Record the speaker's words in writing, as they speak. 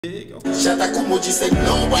Dig? Okay. Shatta Wale said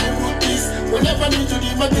no, why root this? Whenever need to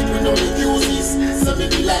do my thing, we know the uses. So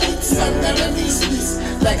maybe like it's and this.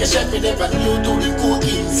 Like a chef, we never knew to the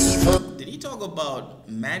cookies. Did he talk about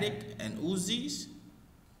Matic and Uzis?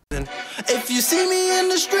 If you see me in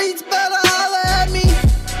the streets, better holler at me.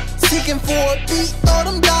 Seeking for a beat, throw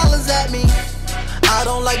them dollars at me. I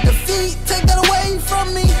don't like defeat, take that away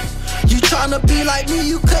from me. You tryna be like me,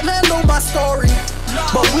 you couldn't handle my story.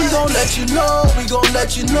 But we gon' let you know, we gon'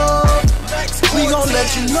 let you know. We gon'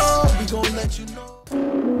 let you know, we gon' let you know.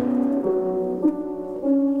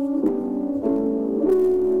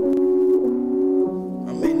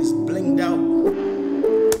 My man is blinged out.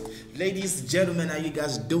 Ladies and gentlemen, how you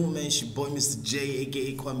guys doing, man? It's your boy MisterJaay,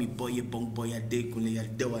 aka call me boy, your bong boy, your dekule, your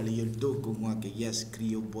dewale, your dogo mwake, yes,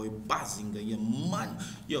 Creole boy, Bazinga, your man.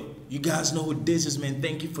 Yo, you guys know who this is, man.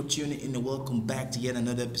 Thank you for tuning in and welcome back to yet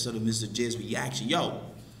another episode of MisterJaay's Reaction. Yo,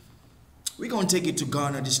 we're gonna take it to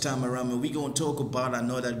Ghana this time around, man. We're gonna talk about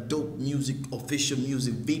another dope music, official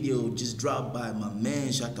music video just dropped by my man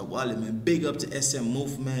Shatta Wale, man. Big up to SM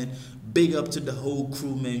Movement. Big up to the whole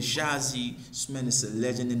crew, man. Shazzy, this man is a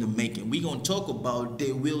legend in the making. We gonna talk about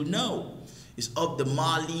They Will Know. It's off the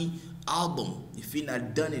Mali album. If you're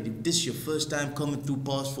not done it, if this is your first time coming through,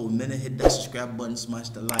 pause for a minute, hit that subscribe button, smash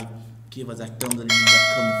the like, give us that thumbs up that you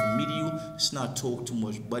got coming from me to you. Let's not talk too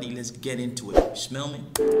much, buddy. Let's get into it. You smell me?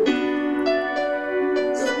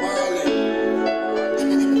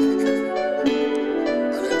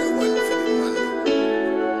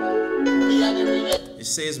 It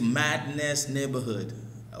says Madness Neighborhood.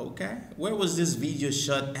 Okay, where was this video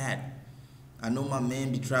shot at? I know my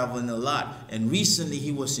man be traveling a lot, and recently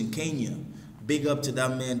he was in Kenya. Big up to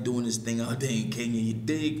that man doing his thing out there in Kenya. You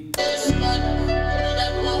dig?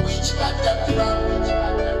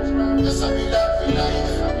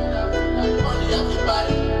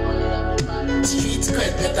 Streets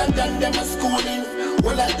great better than them a schooling.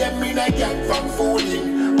 All of them in a gang from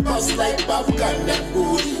fooling. Bust like Afghan and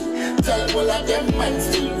booty. Tell all of them man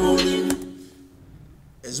still rolling.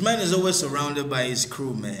 This man is always surrounded by his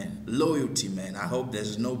crew, man. Loyalty, man. I hope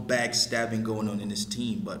there's no backstabbing going on in his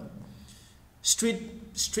team, but street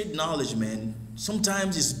knowledge, man.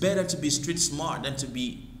 Sometimes it's better to be street smart than to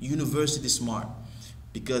be university smart,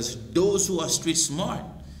 because those who are street smart,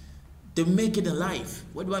 they make it in life.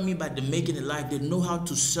 What do I mean by they make it in life? They know how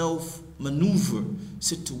to self-maneuver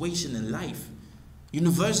situation in life.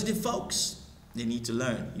 University folks, they need to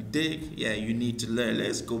learn. You dig? Yeah, you need to learn.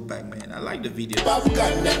 Let's go back, man. I like the video.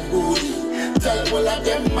 Afghan and booty. Tell all of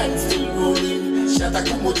them man still rolling. Shatta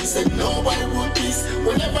Wale said no, why root this?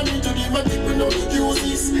 Whenever need to do my thing, we know the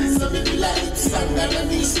uses. So maybe like it's and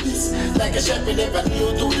this. Like a chef, we never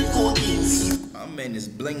knew to the cookies. My man is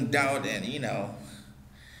blinged out and, you know,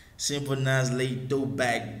 simple nice late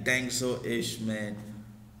throwback dangso-ish, man.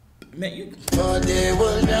 Man, you. But they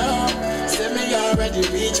will know. Say me already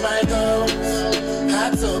reach my goals.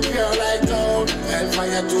 Hearts so pure like gold.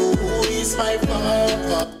 Hellfire to who is my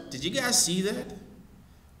phone. Did you guys see that?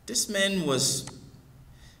 This man was.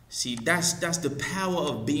 See, that's the power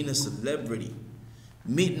of being a celebrity.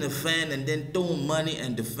 Meeting a fan and then throwing money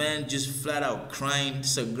and the fan just flat out crying.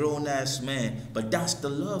 It's a grown ass man. But that's the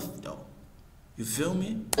love, though. You feel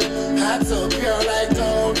me? Hearts so pure like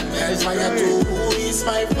gold. Hellfire to who is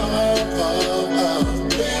my phone.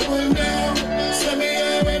 They will know. Say me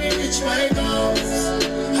already reach my goals.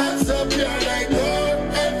 Hearts so pure like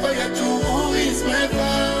gold. Hellfire to who is my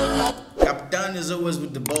phone. Captain is always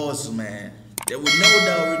with the boss, man. They would know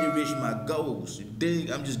that I already reached my goals. You dig?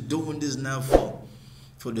 I'm just doing this now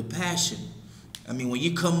for the passion. I mean, when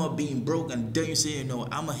you come up being broke and then you say, you know,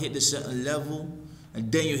 I'm gonna hit a certain level, and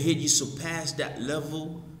then you surpass that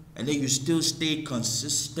level, and then you still stay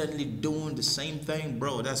consistently doing the same thing,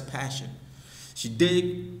 bro, that's passion. She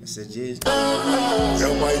dig? I said, yes.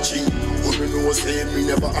 Yo, my G, who know say me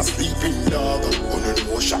never a sleeping dog. Who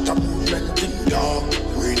know Shatta movement in dog.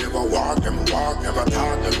 We never walk, never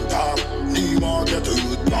talk. Nima get to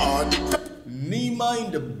youth bad. Nima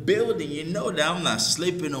in the building, you know that I'm not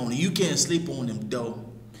sleeping on it. You can't sleep on him, though.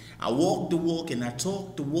 I walk the walk and I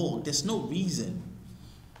talk the walk. There's no reason.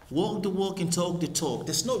 Walk the walk and talk the talk.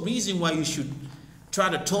 There's no reason why you should try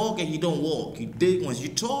to talk and you don't walk. You dig? Once you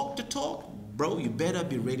talk the talk, bro, you better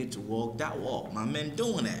be ready to walk that walk. My man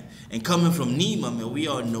doing that. And coming from Nima, man, we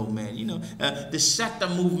all know, man. You know, the Shatta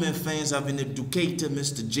movement fans have been educated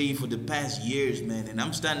MisterJaay for the past years, man. And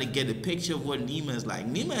I'm starting to get a picture of what Nima is like.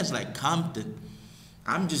 Nima is like Compton.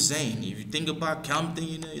 I'm just saying, if you think about Compton,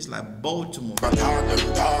 you know, it's like Baltimore. Remember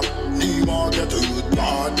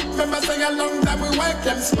say a long time we wipe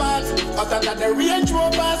them spots. Other than the Range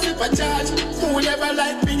Rover supercharge. Who never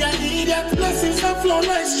like being an idiot? Blessings that flow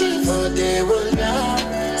like streams. But they will know.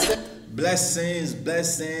 Blessings,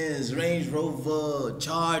 blessings, Range Rover,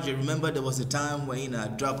 Charger. Remember there was a time when, you know, I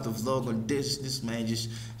dropped the vlog on this man just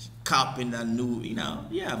copping that new, you know,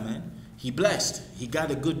 yeah, man. He blessed. He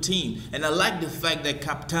got a good team. And I like the fact that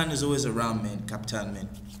Captain is always around, man. Captain, man.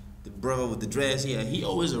 The brother with the dress, yeah, he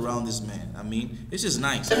always around this man. I mean, it's just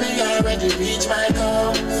nice. Me already reach my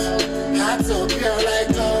goals. Heart so pure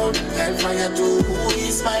like gold. Hellfire to who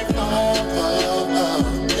is my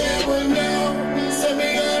phone. They will know. So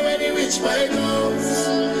me already reach my goals.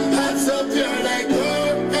 Heart so pure like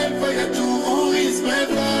gold. Hellfire to who is my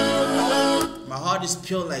phone. My heart is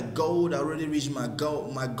pure like gold. I already reached my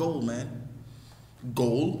goal, man.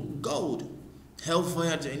 Gold.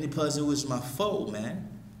 Hellfire to any person who is my foe, man.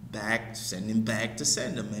 Send him back to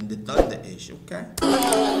sender, man. The thunder-ish, okay?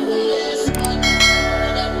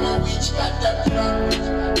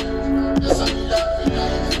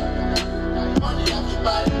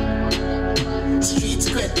 Streets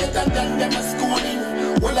great better than them a schooling.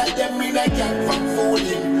 All of them in a gang from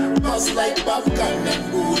fooling. Bust like popcorn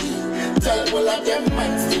and booty. Tell all of them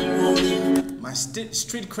man still rolling. My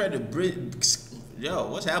street credibility. Yo,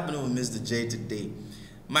 what's happening with MisterJaay today?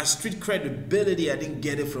 My street credibility, I didn't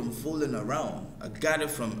get it from fooling around. I got it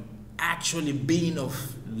from actually being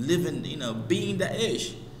living, you know, being the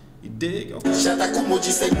ish. You dig? Okay. Shatta Wale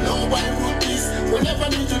said no one wrote this. Whenever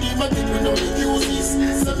me to the market, we know the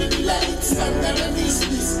uses. So maybe like standard and this.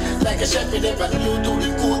 Like a chef, we never knew to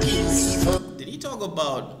the cookies. Did he talk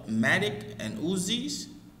about Matic and Uzis?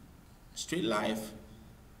 Street life?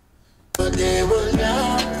 But they will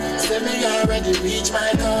know. Say me already reach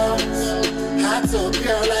my goals. Heart so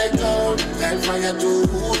pure like gold. Hellfire to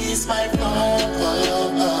who is my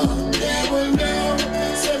phone. They will know.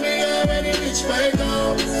 Say me already reach my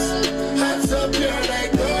goals. Heart so pure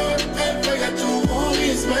like gold. Hellfire to who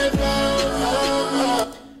is my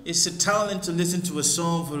phone. It's a talent to listen to a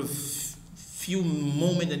song for a few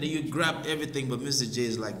moments and then you grab everything, but MisterJaay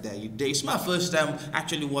is like that. It's my first time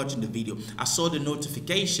actually watching the video. I saw the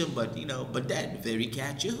notification, but you know, that very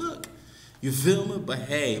catchy hook. You feel me? But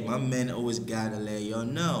hey, my man always gotta let y'all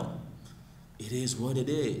know. It is what it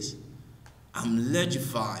is. I'm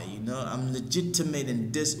legified, you know, I'm legitimate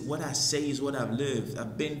in this. What I say is what I've lived,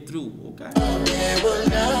 I've been through, okay? They will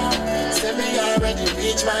know. Say me already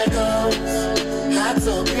reach my goals. Heart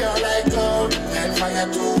so pure like gold.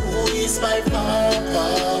 Hellfire to who is my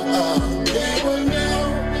phone. They will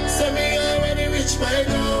know. Say me already reach my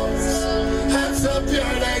goals. Heart so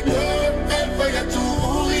pure like gold. Hellfire to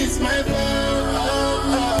who is my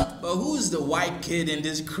phone. But who's the white kid in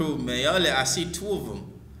this crew, man? Y'all, I see two of them.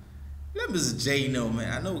 Let MisterJaay know,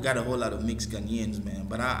 man. I know we got a whole lot of mixed Ghanaians, man,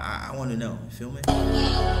 but I want to know. You feel me?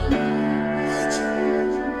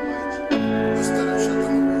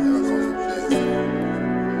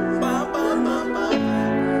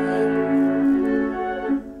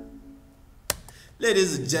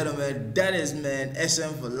 Ladies and gentlemen, that is, man,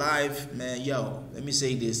 S4Lyf, man. Yo, let me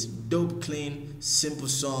say this. Dope, clean, simple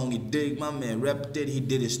song. You dig? My man repped it. He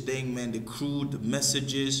did his thing, man. The crew, the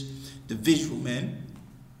messages, the visual, man.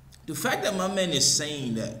 The fact that my man is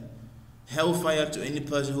saying that hellfire to any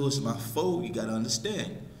person who is my foe, you gotta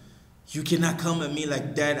understand. You cannot come at me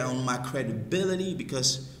like that on my credibility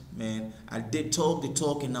because, man, I did talk the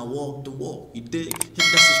talk and I walked the walk. You did? Hit that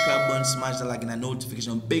subscribe button, smash that like and that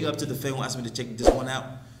notification. Big up to the fan who asked me to check this one out.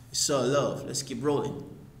 It's all love. Let's keep rolling.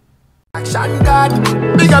 Action God,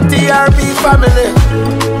 big up TRB family.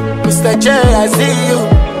 MisterJaay, I see you.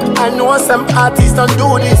 I know some artists don't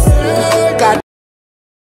do this. God